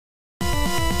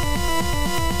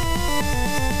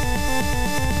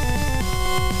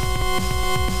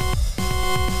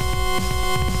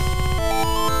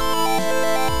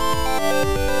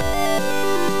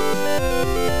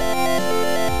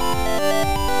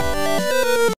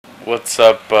What's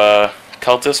up,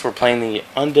 cultists? We're playing the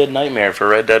Undead Nightmare for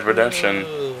Red Dead Redemption.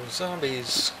 Whoa,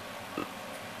 zombies.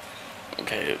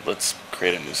 Okay, let's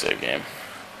create a new save game.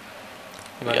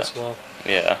 Might as well.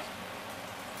 Yeah.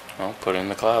 I'll put it in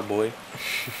the cloud, boy.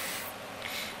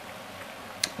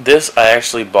 This I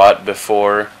actually bought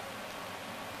before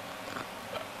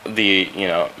the,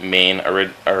 main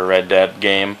Red Dead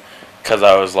game, because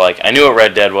I was like, I knew what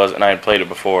Red Dead was and I had played it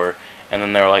before, and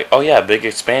then they were like, oh yeah, big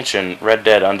expansion, Red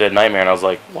Dead Undead Nightmare, and I was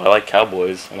like, well, I like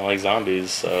cowboys and I like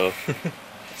zombies, so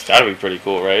it's gotta be pretty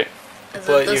cool, right? Is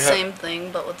it the same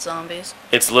thing but with zombies?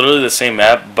 It's literally the same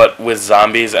map but with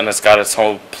zombies, and it's got its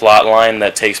whole plot line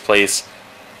that takes place.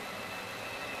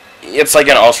 It's like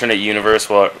an alternate universe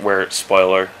where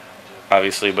spoiler,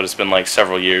 obviously, but it's been like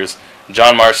several years.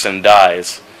 John Marston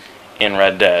dies in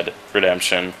Red Dead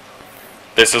Redemption.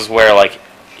 This is where, like,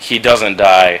 he doesn't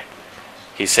die.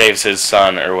 He saves his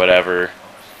son or whatever,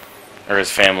 or his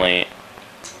family,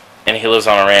 and he lives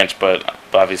on a ranch, but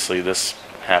obviously this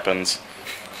happens.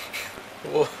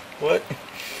 What?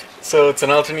 So it's an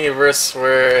alternate universe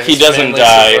where he doesn't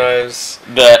die.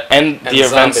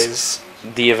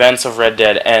 The events of Red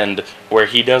Dead end where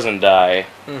he doesn't die,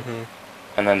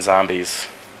 and then zombies.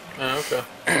 Oh, okay.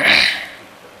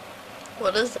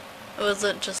 What is it? Was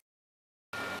it just...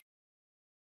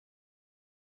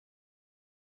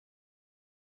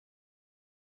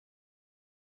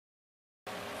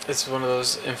 It's one of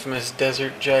those infamous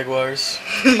desert jaguars.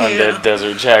 Undead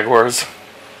desert jaguars.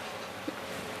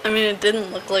 I mean, it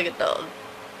didn't look like a dog.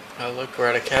 Oh, look, we're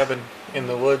at a cabin in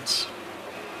the woods.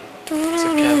 It's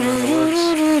a cabin in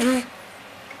the woods.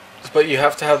 But you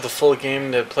have to have the full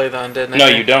game to play the Undead Nightmare? No,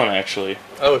 you don't actually.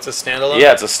 Oh, it's a standalone?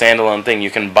 Yeah, it's a standalone thing. You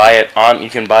can buy it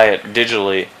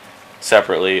digitally,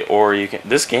 separately, or you can.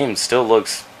 This game still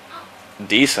looks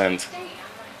decent.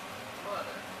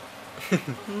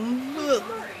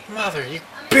 Mother, you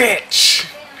bitch!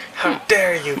 How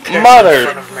dare you curse in Mother,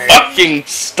 front of me? fucking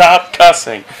stop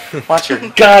cussing! Watch your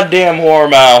goddamn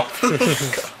whore mouth.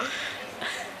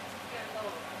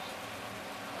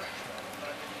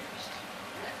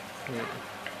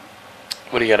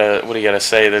 What do you gotta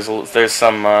say? There's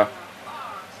some.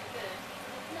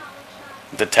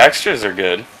 The textures are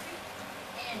good.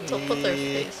 What's up with their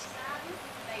face?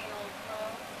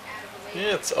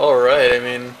 Yeah, it's alright. I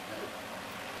mean,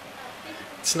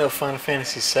 it's no Final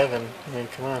Fantasy VII. I mean,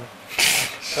 come on.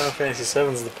 Final Fantasy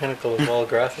VII is the pinnacle of all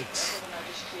graphics.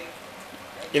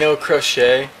 You know,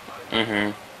 crochet?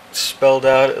 Spelled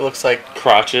out, it looks like...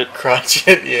 Crotchet?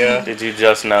 Crotchet, yeah. Did you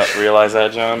just not realize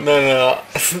that, John? No.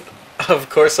 Of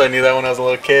course I knew that when I was a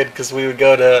little kid, because we would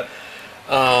go to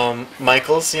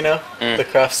Michael's, the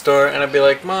craft store, and I'd be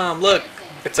like, Mom, look,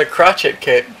 it's a crotchet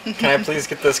kit. Can I please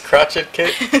get this crotchet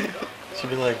kit? She'd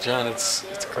be like, John, it's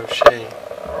crochet.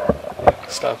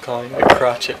 Stop calling it a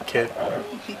crotchet kit.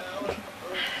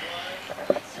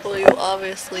 Well, you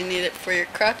obviously need it for your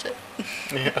crotchet.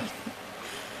 Yeah.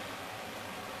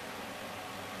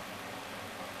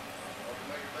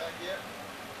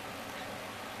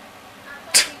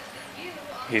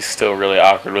 He's still really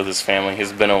awkward with his family.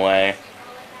 He's been away.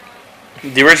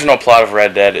 The original plot of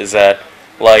Red Dead is that,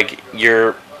 like,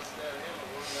 I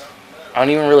don't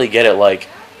even really get it. Like,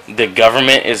 the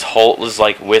government is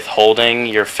withholding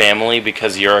your family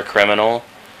because you're a criminal,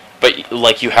 but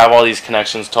like you have all these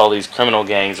connections to all these criminal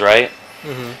gangs, right?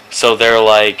 So they're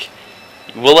like,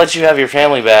 we'll let you have your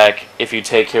family back if you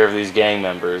take care of these gang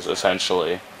members,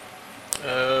 essentially.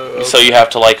 Okay. So you have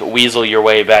to like weasel your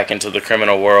way back into the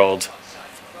criminal world.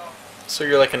 So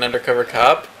you're like an undercover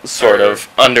cop? Sort of.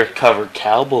 Undercover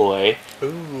cowboy.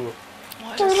 Ooh.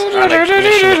 What? On a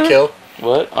mission to kill?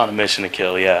 What? On a mission to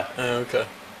kill, yeah. Oh, okay.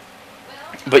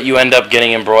 But you end up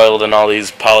getting embroiled in all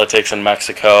these politics in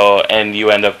Mexico, and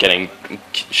you end up getting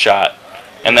shot.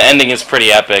 And the ending is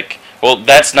pretty epic. Well,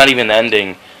 that's not even the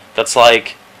ending. That's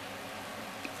like,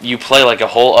 you play like a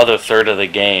whole other third of the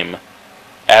game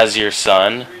as your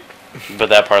son, but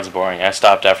that part's boring. I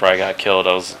stopped after I got killed.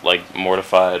 I was like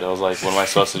mortified. I was like, what am I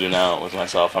supposed to do now with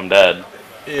myself? I'm dead.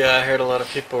 Yeah, I heard a lot of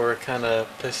people were kind of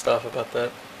pissed off about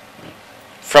that.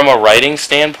 From a writing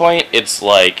standpoint, it's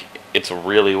like, it's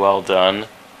really well done,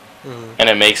 and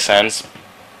it makes sense,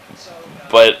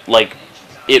 but like,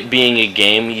 it being a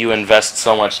game, you invest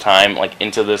so much time like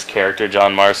into this character,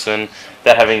 John Marston,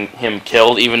 that having him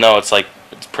killed, even though it's like,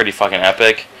 it's pretty fucking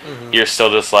epic, you're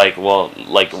still just like, well,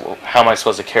 like, how am I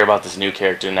supposed to care about this new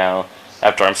character now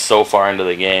after I'm so far into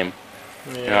the game?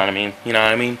 Yeah. You know what I mean? You know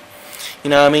what I mean? You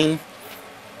know what I mean?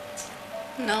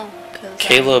 No, because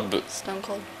Caleb... Stone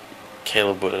Cold.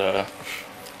 Caleb would,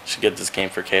 should get this game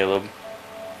for Caleb,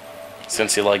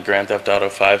 since he liked Grand Theft Auto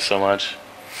 5 so much.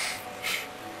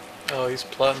 Oh, he's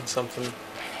plotting something.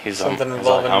 He's Something like,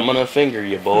 involving I'm gonna finger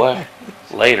you, boy.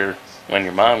 Later, when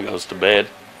your mom goes to bed.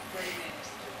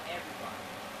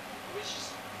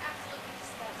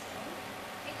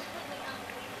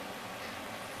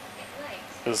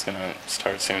 This is gonna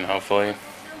start soon, hopefully.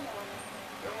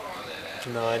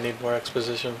 No, I need more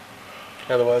exposition.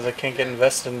 Otherwise, I can't get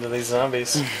invested into these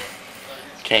zombies.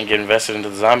 Can't get invested into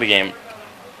the zombie game.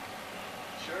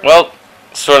 Well,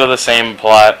 sort of the same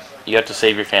plot. You have to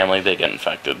save your family, they get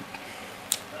infected.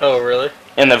 Oh, really?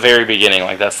 In the very beginning,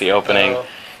 like that's the opening. Oh.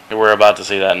 We're about to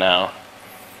see that now.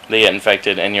 They get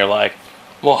infected, and you're like,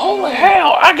 well, holy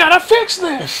hell, I gotta fix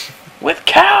this with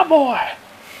Cowboy.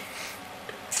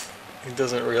 He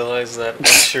doesn't realize that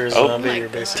once you're a zombie, you're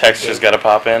basically Texture's gotta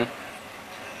pop in.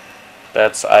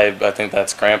 That's, I think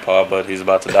that's Grandpa, but he's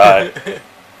about to die.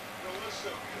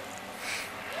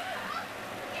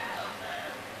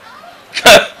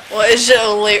 What is it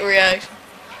a late reaction?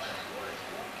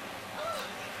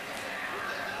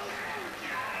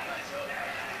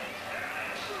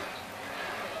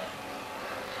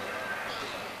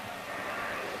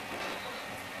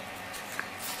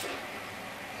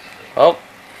 Oh,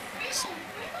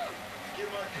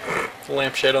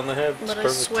 lampshade on the head. It's But I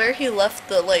perfect. swear he left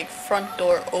the like front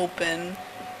door open.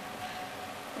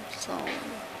 So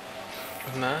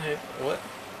Nah, what?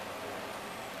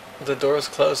 The door was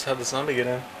closed. How'd the zombie get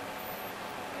in?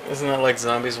 Isn't that like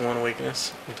zombies' one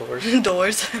weakness? Doors.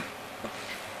 doors.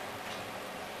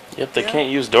 yep, they Yeah. can't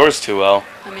use doors too well.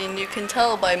 I mean, you can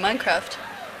tell by Minecraft.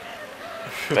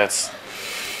 That's,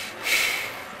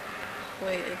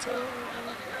 Wait, it's a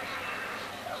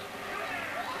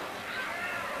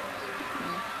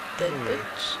dead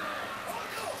bitch.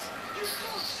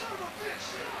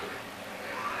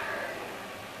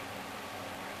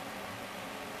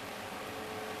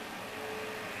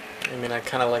 I mean, I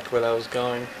kind of liked where that was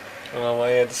going. I don't know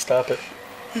why you had to stop it.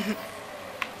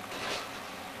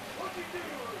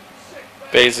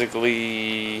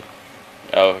 basically...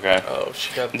 Oh, okay. Oh,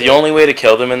 she got The only way to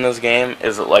kill them in this game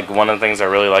is, like, one of the things I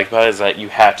really like about it is that you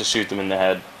have to shoot them in the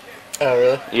head. Oh,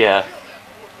 really? Yeah.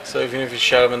 So even if you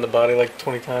shot him in the body like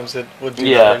 20 times, it would do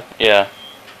Yeah, nothing? yeah.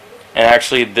 And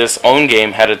actually, this own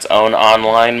game had its own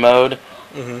online mode,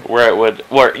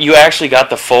 where you actually got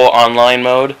the full online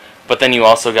mode, but then you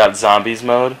also got zombies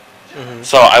mode.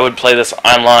 So I would play this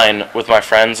online with my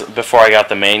friends before I got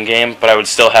the main game, but I would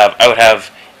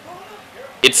have,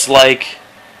 it's like,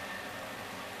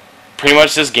 pretty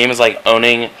much this game is like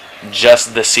owning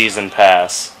just the season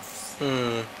pass.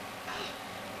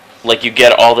 Like, you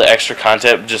get all the extra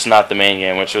content, just not the main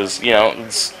game, which was, you know,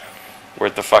 it's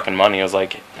worth the fucking money. It was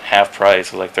like half price.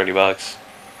 It was like $30.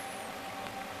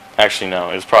 Actually,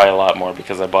 no, it was probably a lot more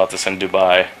because I bought this in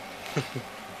Dubai.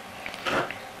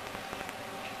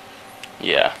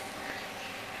 Yeah.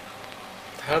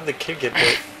 How did the kid get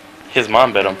bit? His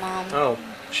mom bit him. Mom. Oh,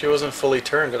 she wasn't fully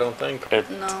turned, I don't think. It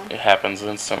No. happens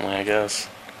instantly, I guess.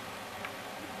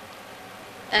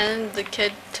 And the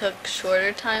kid took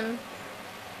shorter time.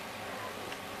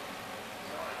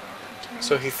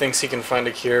 So he thinks he can find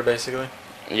a cure, basically?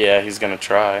 Yeah, he's gonna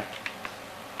try.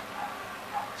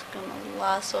 He's gonna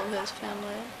lasso his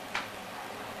family.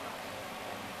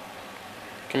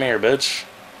 Come here, bitch.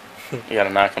 You gotta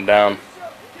knock him down.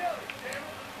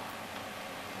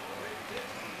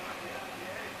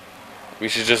 We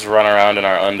should just run around in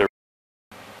our under.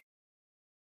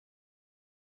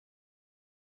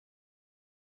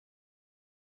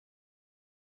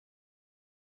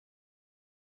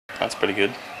 That's pretty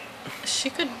good. She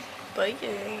could bite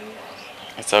you.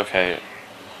 It's okay.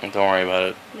 Don't worry about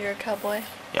it. You're a cowboy.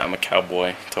 Yeah, I'm a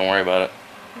cowboy. Don't worry about it.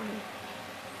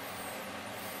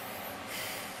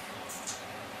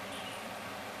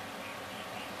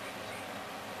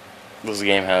 This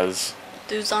game has...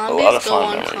 Do lot zombies of go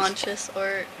fond memories. unconscious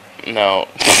or No.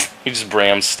 You just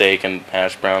bram steak and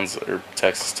hash browns or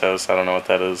Texas toast. I don't know what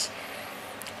that is.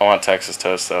 I want Texas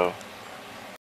toast, though.